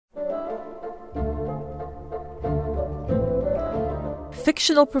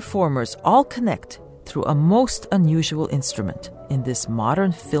fictional performers all connect through a most unusual instrument in this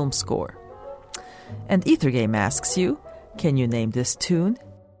modern film score. And Ether Game asks you, can you name this tune?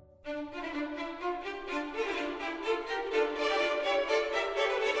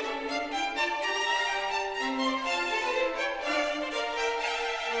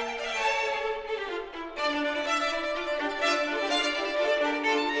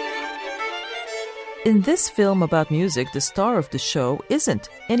 In this film about music, the star of the show isn't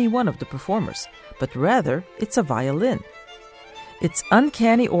any one of the performers, but rather it's a violin. Its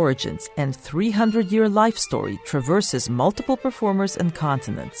uncanny origins and 300-year life story traverses multiple performers and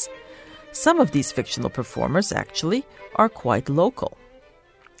continents. Some of these fictional performers, actually, are quite local.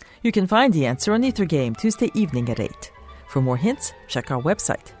 You can find the answer on Ether Game Tuesday evening at 8. For more hints, check our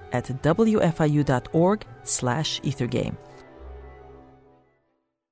website at wfiu.org/ethergame.